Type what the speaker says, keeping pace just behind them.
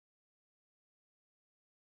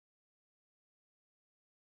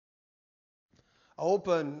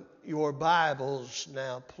Open your Bibles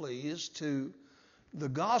now, please, to the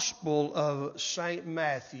Gospel of St.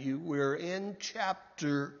 Matthew. We're in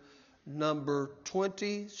chapter number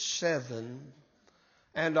 27,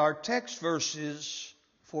 and our text verses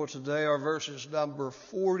for today are verses number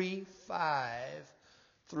 45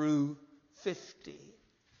 through 50.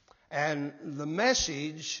 And the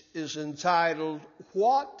message is entitled,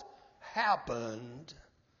 "What Happened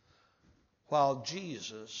While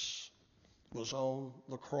Jesus Was on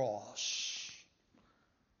the Cross?"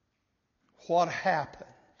 What happened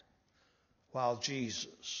while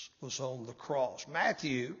Jesus was on the cross?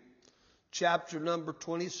 Matthew chapter number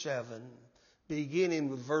 27, beginning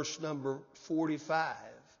with verse number 45.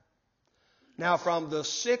 Now from the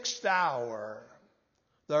 6th hour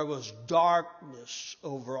there was darkness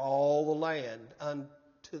over all the land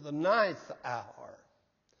unto the 9th hour.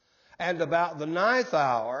 And about the 9th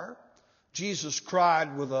hour, Jesus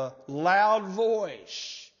cried with a loud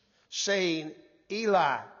voice, saying,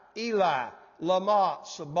 "Eli, Eli, lama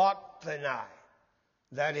sabachthani."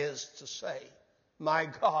 That is to say, my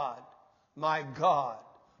God,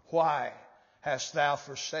 why hast thou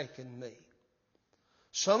forsaken me?"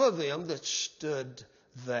 Some of them that stood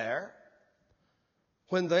there,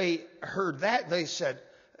 when they heard that, they said,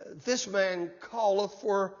 "This man calleth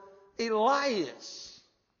for Elias."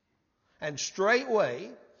 And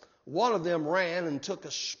straightway one of them ran and took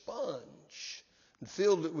a sponge and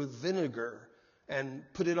filled it with vinegar and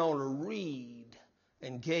put it on a reed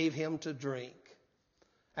and gave him to drink.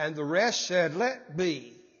 And the rest said, "Let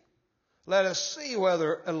be. Let us see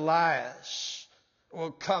whether Elias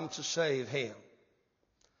will come to save him."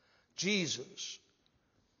 Jesus,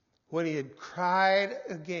 when he had cried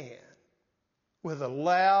again with a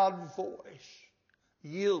loud voice,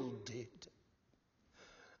 yielded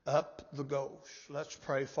up the ghost. Let's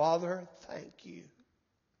pray. Father, thank you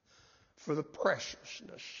for the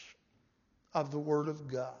preciousness of the Word of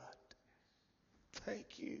God.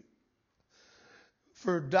 Thank you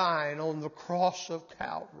for dying on the cross of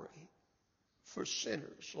Calvary for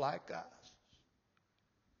sinners like us.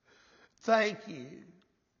 Thank you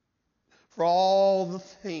for all the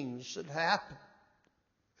things that happened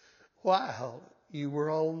while you were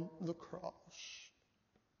on the cross.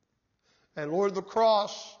 And Lord, the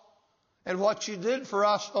cross and what you did for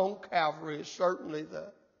us on Calvary is certainly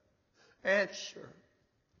the answer,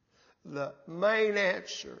 the main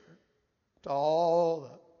answer to all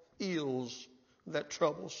the ills that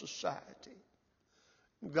trouble society.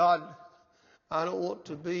 God, I don't want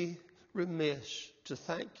to be remiss to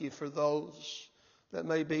thank you for those that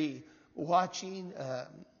may be watching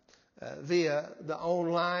via the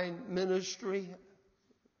online ministry,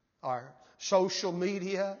 our social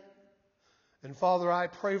media. And Father, I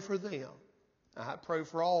pray for them. I pray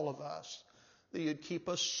for all of us that you'd keep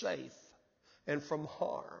us safe and from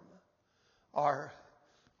harm. Our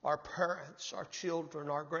parents, our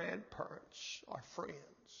children, our grandparents, our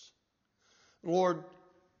friends. Lord,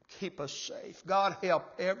 keep us safe. God,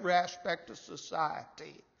 help every aspect of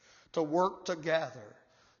society to work together,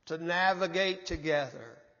 to navigate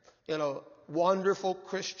together in a wonderful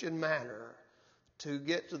Christian manner to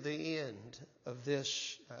get to the end of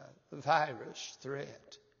this virus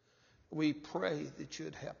threat. We pray that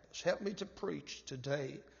you'd help us. Help me to preach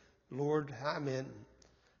today. Lord, I'm in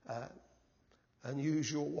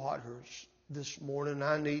unusual waters this morning.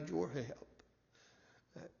 I need your help.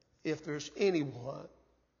 If there's anyone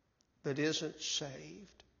that isn't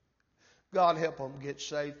saved, God, help them get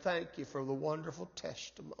saved. Thank you for the wonderful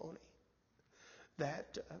testimony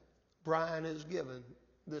that Brian has given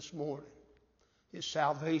this morning. His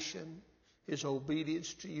salvation, his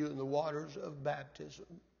obedience to you in the waters of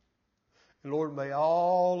baptism. And Lord, may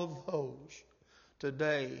all of those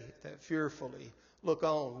today that fearfully look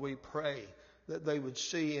on, we pray that they would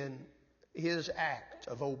see in his act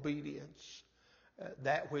of obedience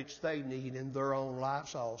that which they need in their own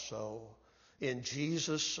lives also. In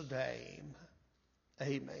Jesus' name,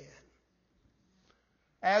 amen.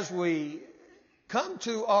 As we come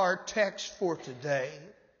to our text for today,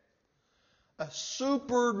 a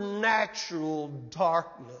supernatural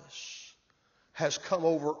darkness has come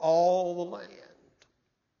over all the land.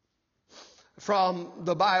 From,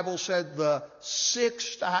 the Bible said, the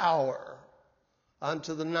 6th hour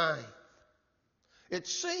unto the 9th. It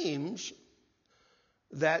seems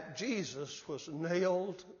that Jesus was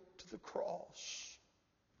nailed to the cross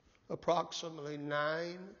approximately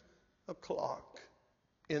 9 o'clock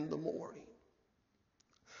in the morning.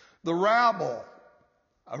 The rabble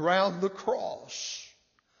around the cross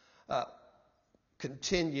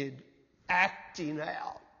continued acting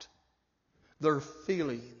out their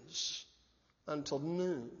feelings until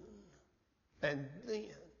noon. And then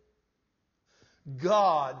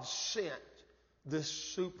God sent this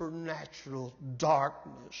supernatural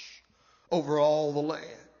darkness over all the land.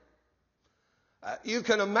 You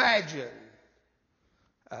can imagine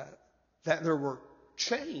that there were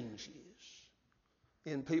changes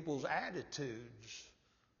in people's attitudes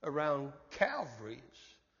around Calvary's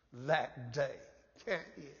that day, can't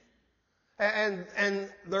you? And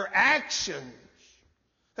their actions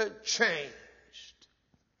had changed.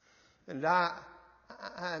 And I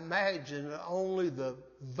imagine that only the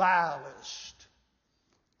vilest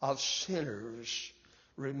of sinners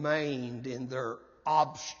remained in their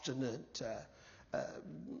obstinate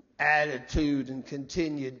attitude and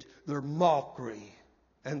continued their mockery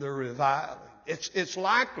and their reviling. It's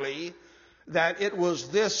likely that it was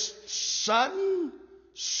this sudden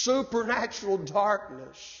supernatural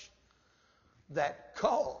darkness that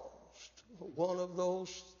caused one of those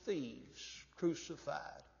thieves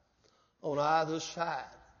crucified on either side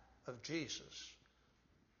of Jesus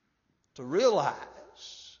to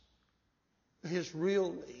realize his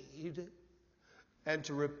real need and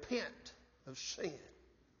to repent of sin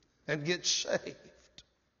and get saved.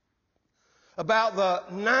 About the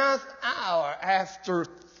 9th hour, after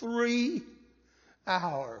 3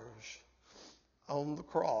 hours on the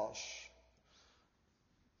cross,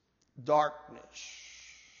 darkness,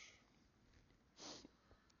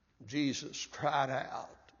 Jesus cried out,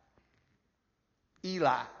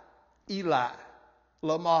 Eli, Eli,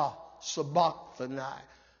 lama sabachthani,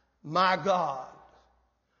 my God,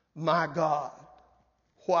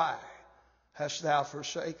 why hast thou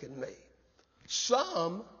forsaken me?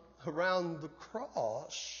 Some around the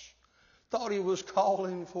cross thought he was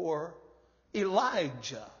calling for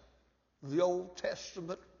Elijah, the Old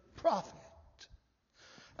Testament prophet.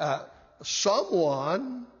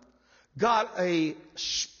 Someone got a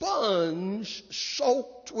sponge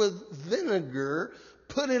soaked with vinegar,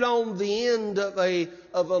 put it on the end of a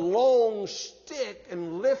long stick,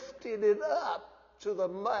 and lifted it up to the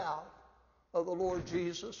mouth of the Lord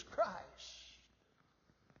Jesus Christ.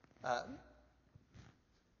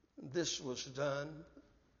 This was done.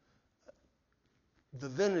 The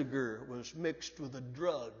vinegar was mixed with a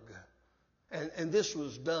drug, and this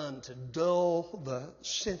was done to dull the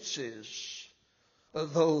senses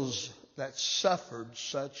of those that suffered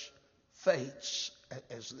such fates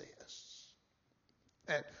as this.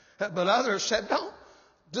 But others said, don't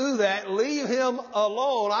do that. Leave him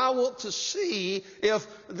alone. I want to see if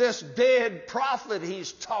this dead prophet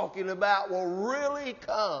he's talking about will really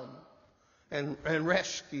come and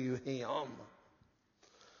rescue him.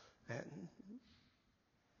 And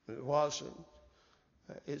it wasn't,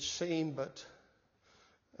 it seemed but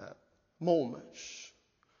moments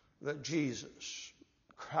that Jesus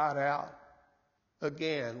cried out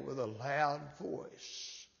again with a loud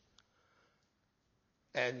voice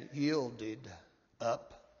and yielded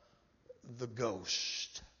up the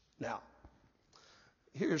ghost. Now,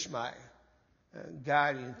 here's my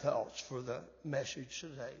guiding thoughts for the message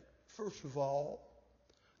today. First of all,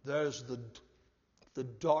 there's the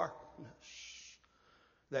darkness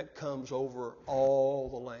that comes over all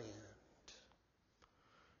the land.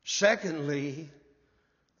 Secondly,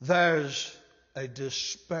 there's a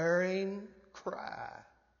despairing cry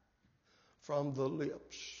from the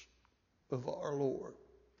lips of our Lord.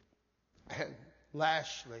 And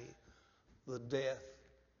lastly, the death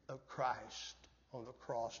of Christ on the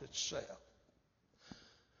cross itself.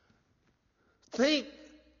 Think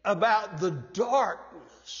about the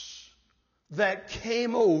darkness that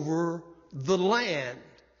came over the land.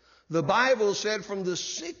 The Bible said from the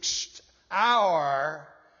 6th hour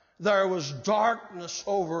there was darkness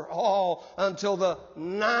over all until the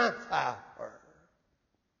 9th hour.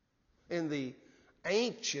 In the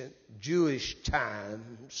ancient Jewish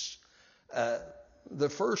times, the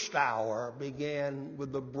first hour began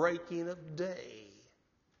with the breaking of day.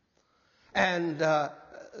 And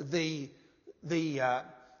the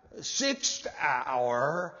 6th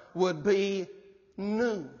hour would be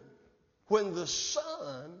noon, when the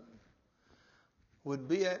sun would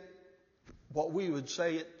be at what we would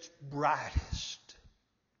say its brightest.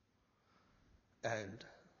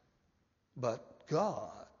 But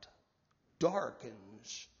God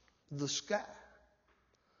darkens the sky.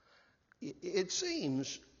 It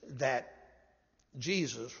seems that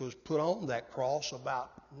Jesus was put on that cross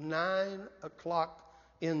about 9 o'clock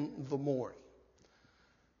in the morning,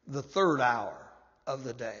 the 3rd hour of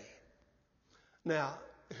the day. Now,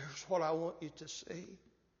 here's what I want you to see.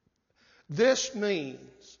 This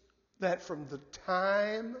means that from the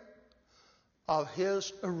time of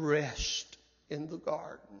his arrest in the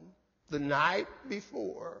garden, the night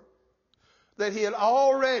before, that he had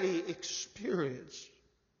already experienced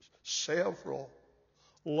several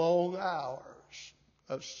long hours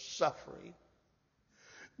of suffering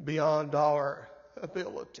beyond our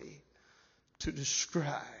ability to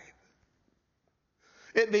describe.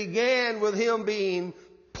 It began with him being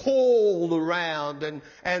pulled around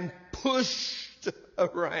and pushed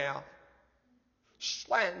around,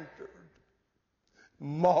 slandered,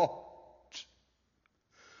 mocked,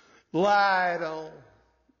 lied on,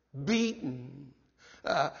 beaten,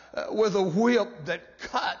 with a whip that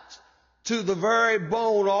cut to the very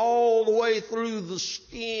bone, all the way through the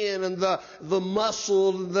skin and the muscle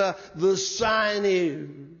and the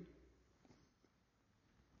sinew.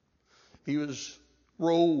 He was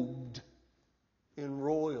robed in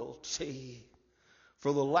royalty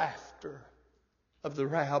for the laughter of the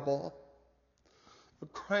rabble. A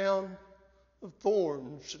crown of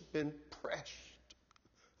thorns had been pressed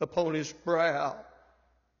upon his brow.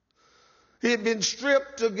 He had been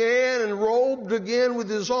stripped again and robed again with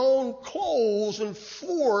his own clothes and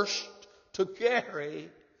forced to carry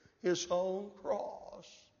his own cross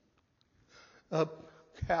up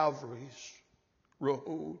Calvary's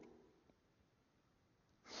road.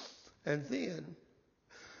 And then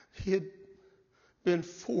he had been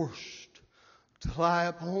forced to lie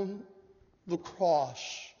upon the cross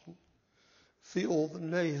and feel the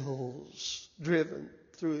nails driven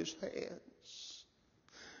through his hands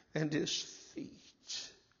and his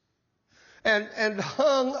feet, and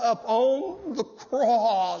hung up on the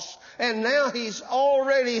cross. And now he's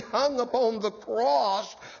already hung upon the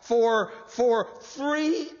cross for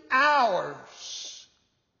 3 hours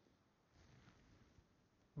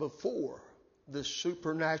before the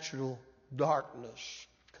supernatural darkness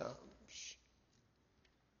comes.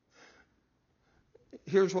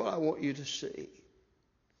 Here's what I want you to see.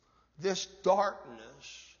 This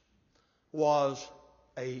darkness was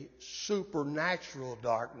a supernatural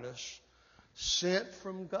darkness sent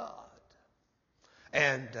from God.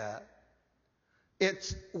 And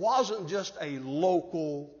it wasn't just a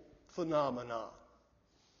local phenomenon.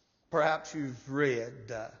 Perhaps you've read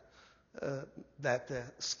that the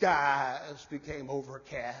skies became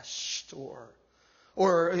overcast,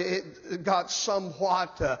 or it got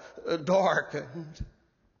somewhat darkened.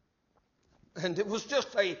 And it was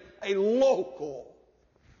just a local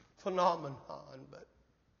phenomenon. But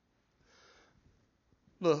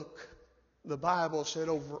look, the Bible said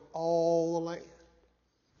over all the land.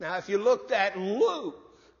 Now, if you looked at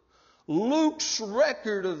Luke's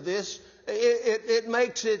record of this, it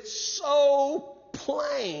makes it so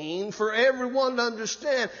plain for everyone to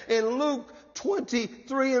understand. In Luke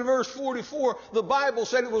 23 and verse 44, the Bible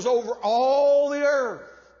said it was over all the earth.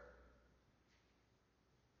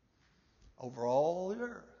 Over all the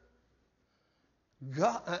earth.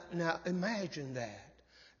 God, now imagine that.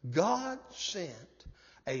 God sent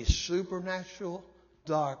a supernatural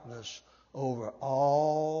darkness over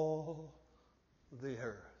all the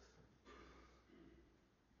earth.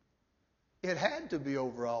 It had to be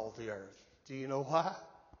over all the earth. Do you know why?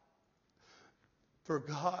 For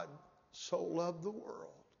God so loved the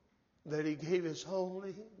world that he gave his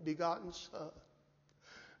only begotten Son,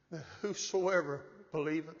 that whosoever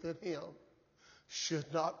believeth in him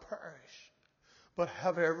should not perish, but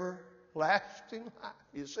have everlasting life.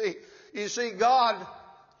 You see, God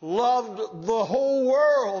loved the whole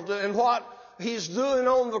world, and what he's doing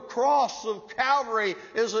on the cross of Calvary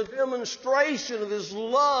is a demonstration of his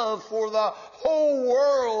love for the whole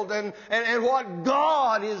world, and what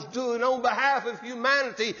God is doing on behalf of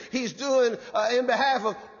humanity, he's doing in behalf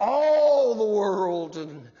of all the world,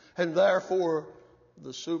 and therefore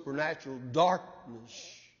the supernatural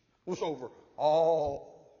darkness was over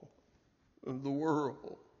all of the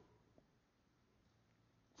world.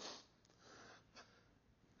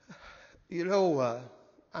 You know,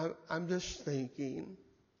 I'm just thinking,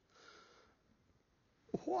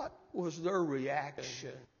 what was their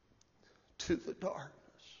reaction to the darkness?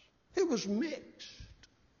 It was mixed.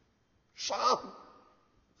 Some,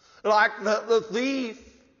 like the thief,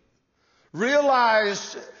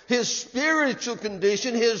 realized his spiritual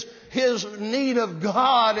condition, his need of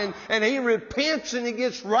God, and he repents and he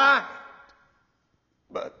gets right.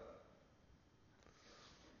 But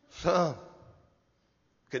some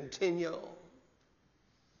continue on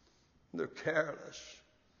their careless,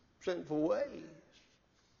 sinful ways.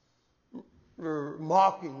 Their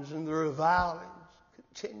mockings and their revilings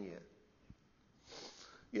continue.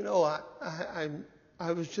 You know,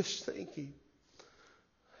 I was just thinking,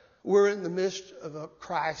 we're in the midst of a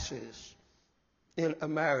crisis in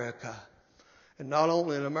America. And not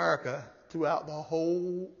only in America, throughout the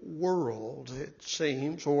whole world, it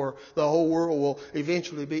seems, or the whole world will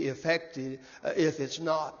eventually be affected if it's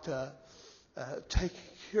not taken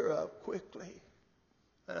care of quickly.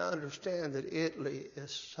 And I understand that Italy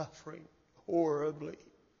is suffering horribly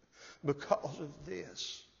because of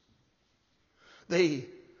this. The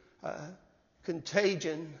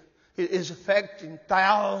contagion is affecting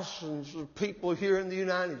thousands of people here in the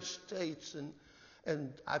United States.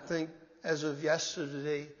 And I think as of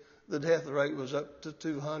yesterday, the death rate was up to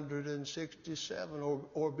 267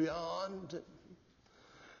 or beyond.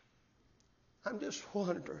 I'm just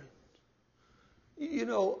wondering. You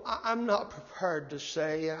know, I'm not prepared to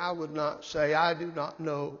say, and I would not say, I do not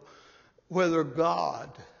know whether God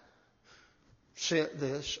sent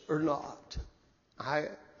this or not. I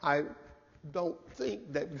don't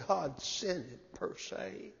think that God sent it per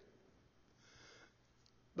se.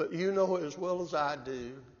 But you know as well as I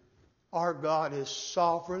do, our God is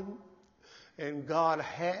sovereign, and God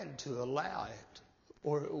had to allow it,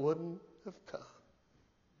 or it wouldn't have come.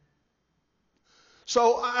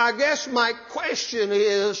 So I guess my question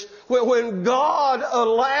is, when God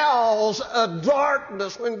allows a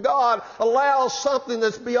darkness, when God allows something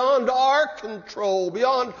that's beyond our control,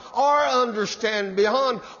 beyond our understanding,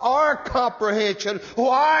 beyond our comprehension,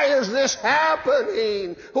 why is this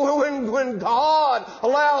happening? When God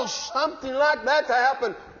allows something like that to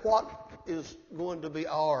happen, what is going to be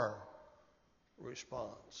our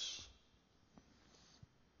response?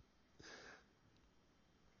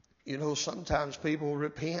 You know, sometimes people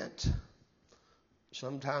repent.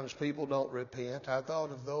 Sometimes people don't repent. I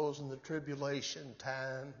thought of those in the tribulation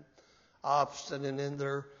time, obstinate in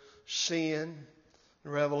their sin.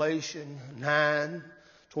 In Revelation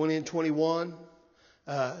 9:20 and 21,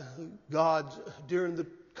 God, during the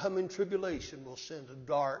coming tribulation, will send a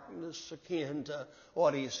darkness akin to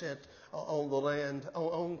what He sent on the land,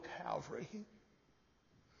 on Calvary.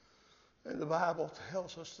 And the Bible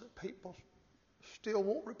tells us that people still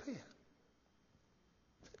won't repent.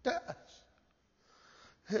 It does.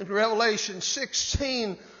 In Revelation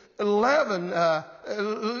 16:11,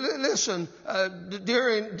 listen,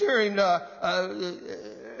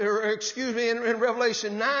 in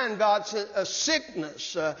Revelation 9, God sent a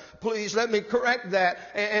sickness. Please let me correct that.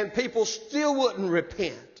 And people still wouldn't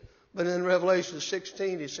repent. But in Revelation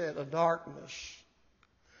 16, He sent a darkness,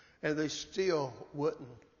 and they still wouldn't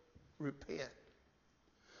repent.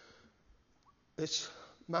 It's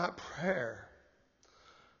my prayer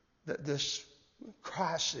that this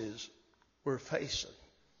crisis we're facing,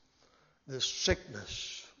 this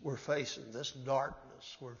sickness we're facing, this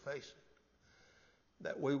darkness we're facing,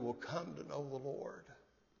 that we will come to know the Lord,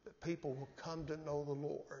 that people will come to know the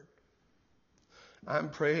Lord. I'm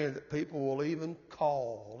praying that people will even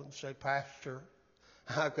call and say, Pastor,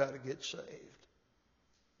 I've got to get saved.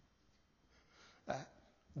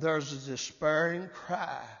 There's a despairing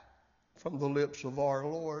cry from the lips of our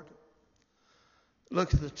Lord.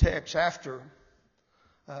 Look at the text. After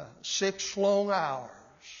 6 long hours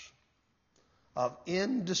of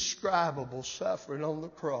indescribable suffering on the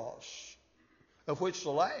cross, of which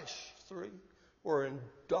the last 3 were in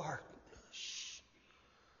darkness,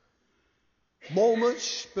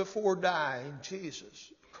 moments before dying,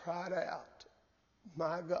 Jesus cried out,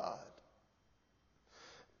 my God,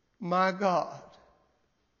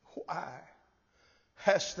 why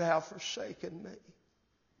hast thou forsaken me?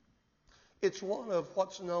 It's one of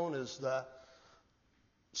what's known as the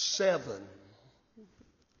 7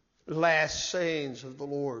 last sayings of the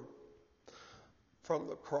Lord from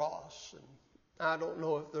the cross. And I don't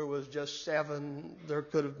know if there was just 7. There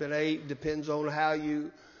could have been 8. Depends on how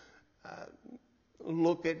you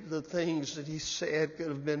look at the things that He said. Could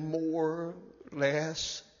have been more,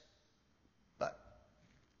 less. But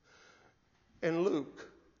in Luke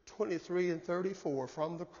 23 and 34,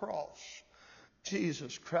 from the cross,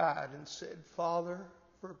 Jesus cried and said, Father,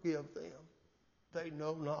 forgive them. They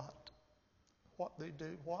know not what they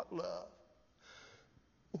do. What love.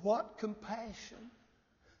 What compassion.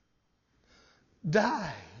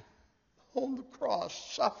 Dying on the cross,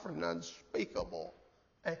 suffering unspeakable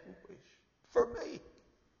anguish for me.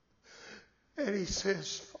 And He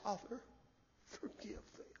says, Father, forgive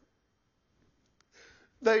them.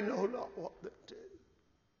 They know not what they do.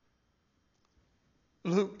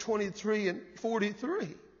 Luke 23 and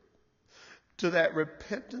 43, to that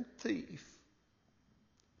repentant thief,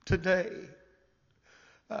 today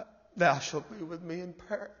thou shalt be with me in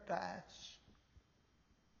paradise.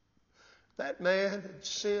 That man had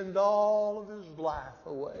sinned all of his life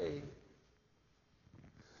away,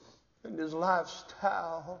 and his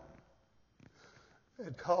lifestyle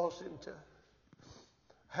had caused him to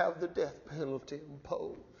have the death penalty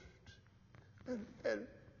imposed. And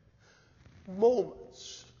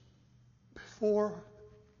moments before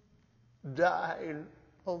dying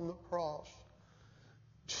on the cross,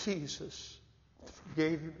 Jesus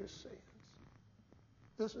forgave him his sins.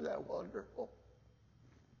 Isn't that wonderful?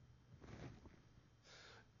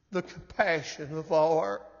 The compassion of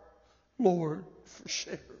our Lord for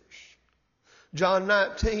sinners. John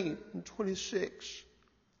 19:26.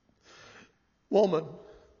 Woman,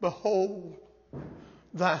 behold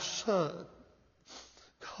thy son,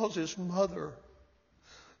 because his mother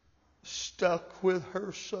stuck with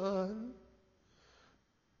her son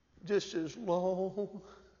just as long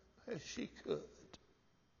as she could.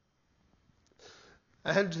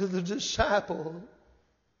 And to the disciple,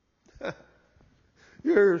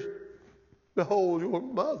 behold your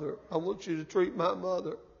mother. I want you to treat my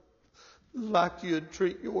mother like you'd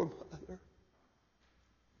treat your mother.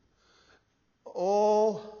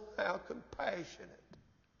 Oh, how compassionate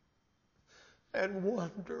and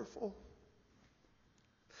wonderful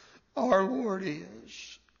our Lord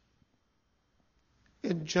is.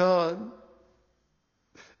 In John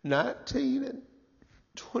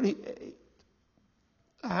 19:28,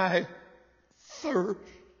 I thirst,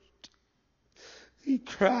 he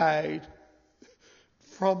cried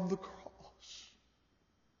from the cross.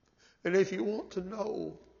 And if you want to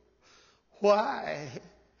know why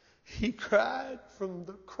he cried from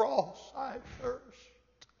the cross, I thirst,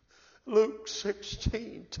 Luke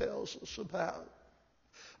 16 tells us about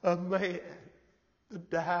a man that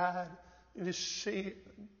died in his sin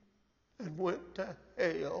and went to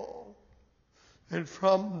hell. And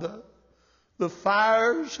from the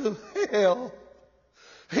fires of hell,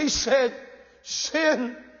 he said,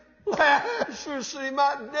 send Lazarus that he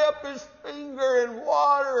might dip his finger in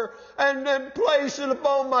water and then place it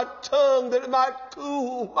upon my tongue that it might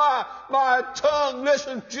cool my tongue.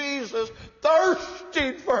 Listen, Jesus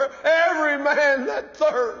thirsting for every man that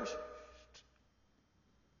thirsts,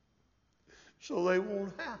 so they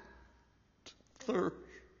won't have to thirst.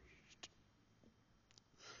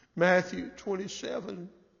 Matthew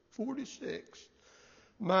 27:46.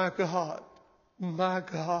 My God,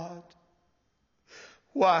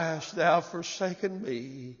 why hast thou forsaken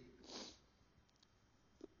me?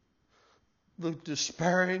 The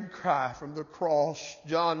despairing cry from the cross,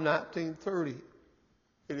 John 19:30.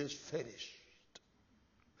 It is finished.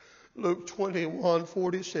 Luke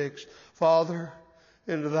 21:46. Father,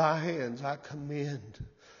 into thy hands I commend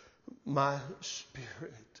my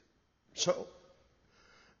spirit. So,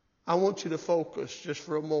 I want you to focus just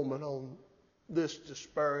for a moment on this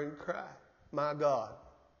despairing cry. My God.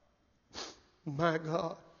 My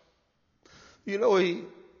God. You know, he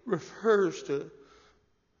refers to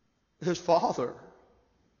his Father.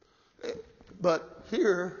 But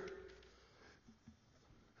here,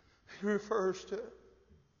 he refers to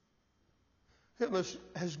him as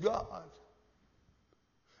God.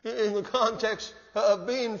 In the context of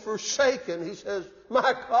being forsaken, he says,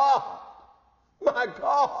 my God,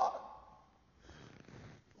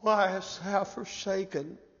 why hast thou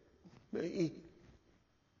forsaken me?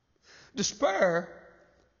 Despair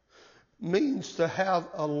means to have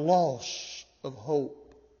a loss of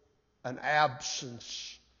hope, an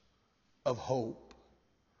absence of hope.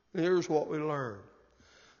 And here's what we learn.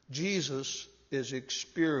 Jesus is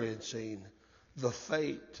experiencing the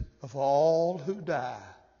fate of all who die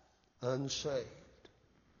unsaved.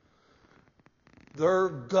 Their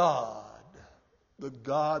God, the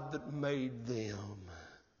God that made them,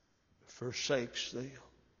 forsakes them.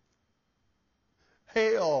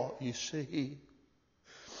 Hell, you see,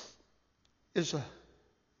 is a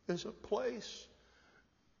place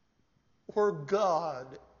where God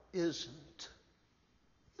isn't.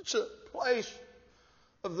 It's a place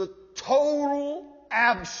of the total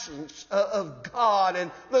absence of God and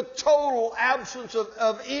the total absence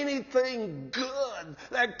of anything good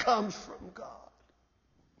that comes from God.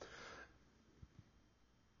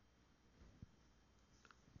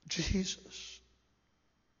 Jesus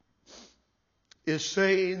is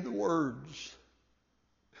saying the words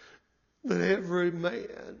that every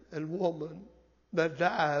man and woman that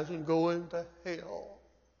dies and go into hell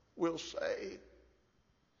will say.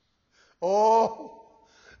 Oh,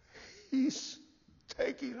 he's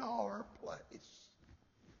taking our place.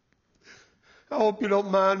 I hope you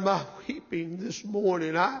don't mind my weeping this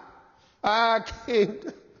morning. I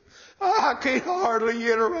can't hardly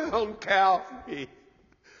get around Calvary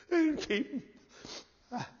and keep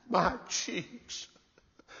my cheeks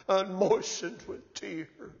unmoistened with tears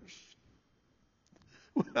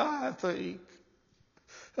when I think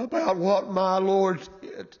about what my Lord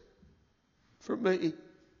did for me.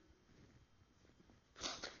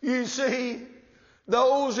 You see,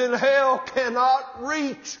 Those in hell cannot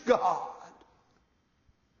reach God,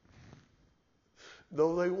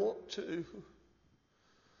 though they want to.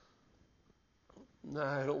 Now,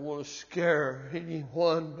 I don't want to scare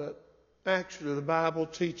anyone, but actually the Bible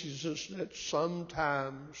teaches us that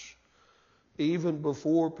sometimes, even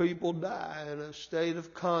before people die in a state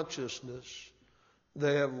of consciousness,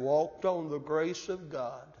 they have walked on the grace of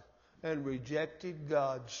God and rejected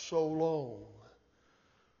God so long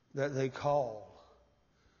that they call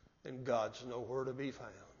and God's nowhere to be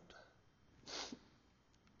found.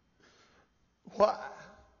 Why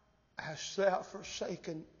hast thou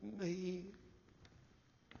forsaken me?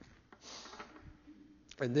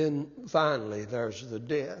 And then finally there's the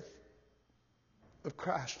death of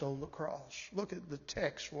Christ on the cross. Look at the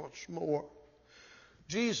text once more.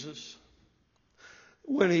 Jesus,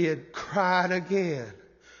 when he had cried again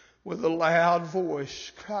with a loud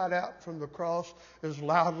voice, cried out from the cross as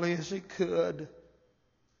loudly as he could,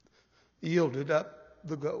 yielded up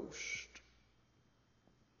the ghost.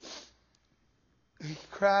 He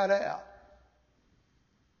cried out,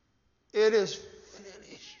 "It is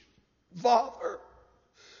finished. Father,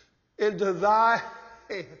 into thy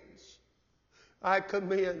hands I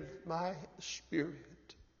commend my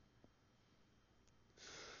spirit."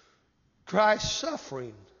 Christ's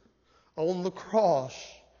suffering on the cross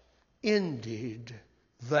ended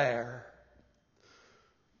there.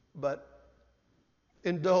 But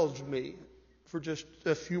indulge me for just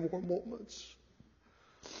a few more moments.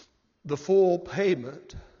 The full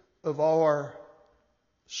payment of our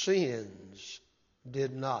sins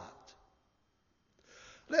did not.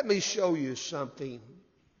 Let me show you something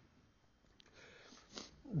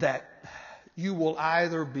that you will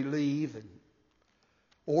either believe in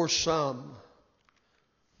or some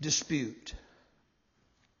dispute.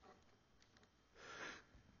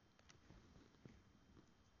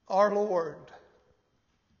 Our Lord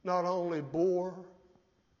not only bore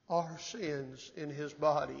our sins in his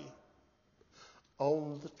body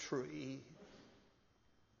on the tree,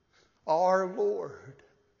 our Lord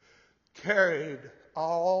carried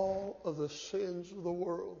all of the sins of the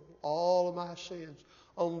world, all of my sins,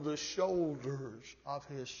 on the shoulders of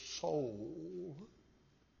his soul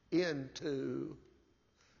into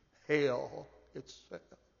hell itself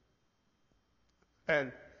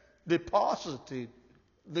and deposited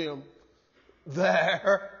them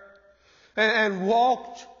there and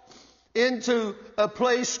walked into a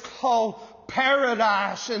place called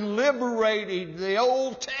paradise and liberated the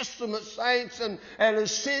Old Testament saints and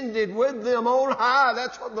ascended with them on high.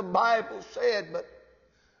 That's what the Bible said. But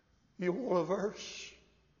you want a verse?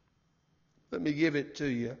 Let me give it to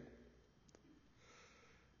you.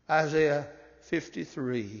 Isaiah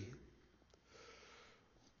 53,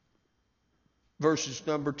 verses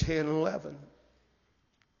number 10 and 11.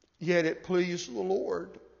 Yet it pleased the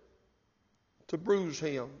Lord to bruise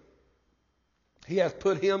him. He hath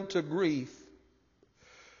put him to grief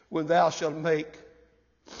when thou shalt make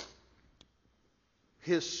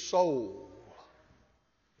his soul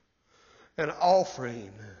an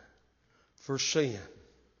offering for sin.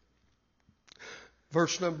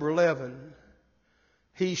 Verse number 11.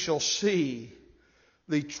 He shall see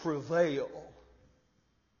the travail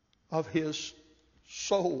of his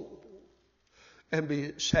soul and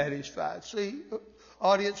be satisfied. See,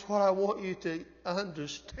 audience, what I want you to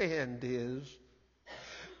understand is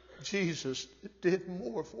Jesus did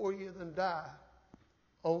more for you than die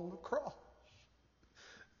on the cross.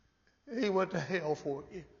 He went to hell for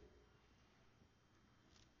you.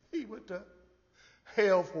 He went to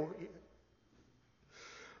hell for you.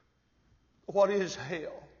 What is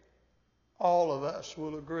hell? All of us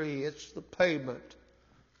will agree it's the payment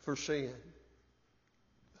for sin.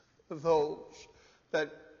 Those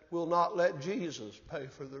that will not let Jesus pay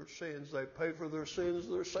for their sins, they pay for their sins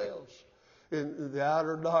themselves in the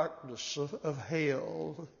outer darkness of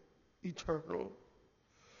hell, eternal.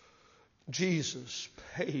 Jesus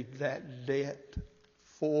paid that debt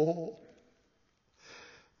full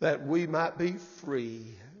that we might be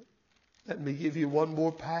free. Let me give you one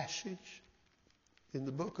more passage in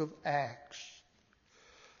the book of Acts,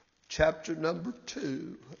 chapter number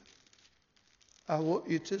 2. I want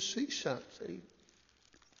you to see something.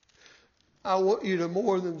 I want you to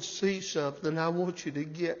more than see something, I want you to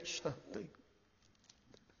get something.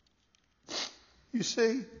 You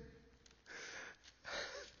see,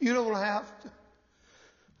 you don't have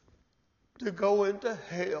to go into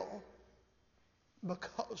hell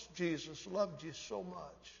because Jesus loved you so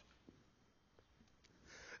much.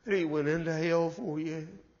 And he went into hell for you.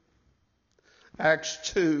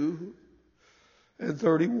 Acts 2 and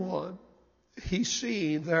 31. He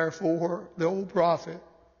seeing, therefore, the old prophet,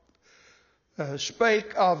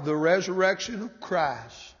 spake of the resurrection of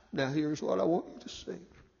Christ. Now here's what I want you to see.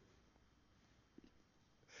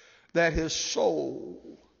 That his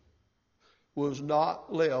soul was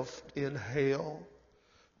not left in hell,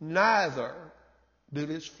 neither did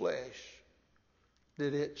his flesh,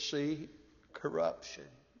 did it see corruption.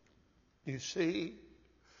 You see,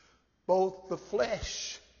 both the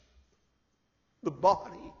flesh, the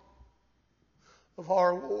body of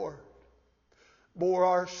our Lord, bore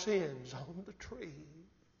our sins on the tree.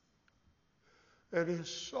 And his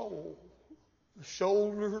soul, the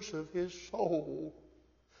shoulders of his soul,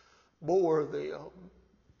 bore them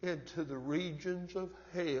into the regions of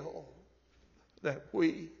hell, that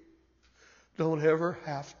we don't ever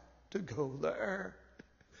have to go there.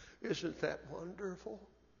 Isn't that wonderful?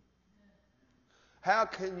 How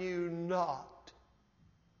can you not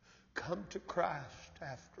come to Christ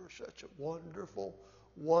after such a wonderful,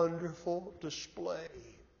 wonderful display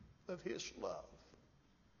of his love?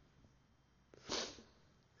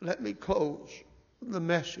 Let me close the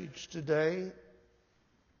message today.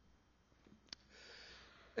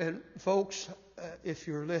 And folks, if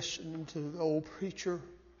you're listening to the old preacher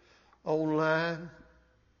online,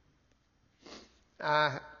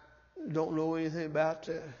 I don't know anything about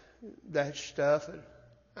that stuff, and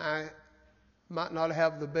I might not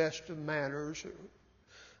have the best of manners, or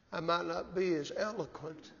I might not be as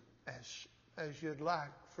eloquent as you'd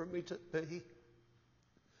like for me to be,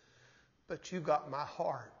 but you got my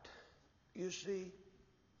heart. You see,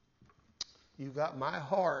 you got my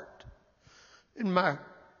heart. And my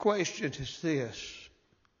question is this: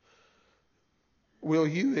 will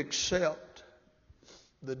you accept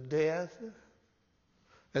the death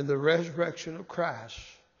and the resurrection of Christ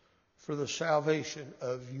for the salvation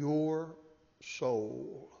of your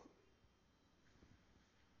soul?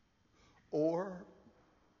 Or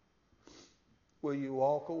will you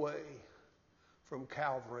walk away from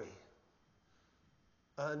Calvary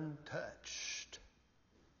untouched?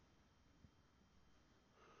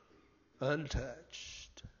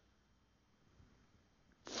 Untouched.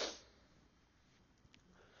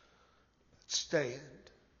 Stand.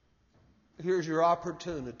 Here's your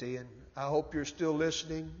opportunity, and I hope you're still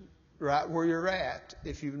listening right where you're at.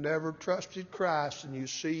 If you've never trusted Christ and you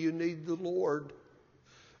see you need the Lord,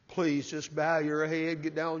 please just bow your head,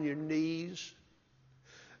 get down on your knees,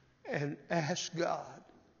 and ask God.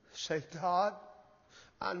 Say, God,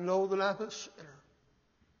 I know that I'm a sinner.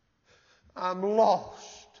 I'm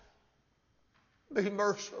lost. Be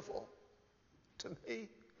merciful to me.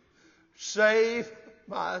 Save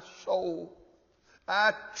my soul.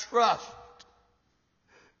 I trust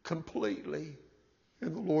completely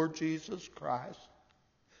in the Lord Jesus Christ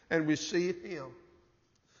and receive him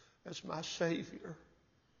as my Savior.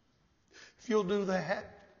 If you'll do that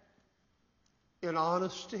in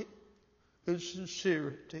honesty and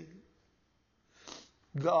sincerity,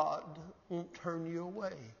 God won't turn you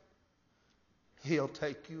away. He'll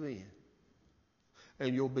take you in,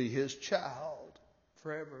 and you'll be his child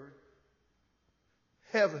forever.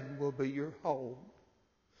 Heaven will be your home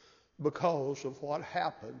because of what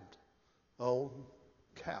happened on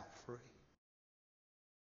Calvary.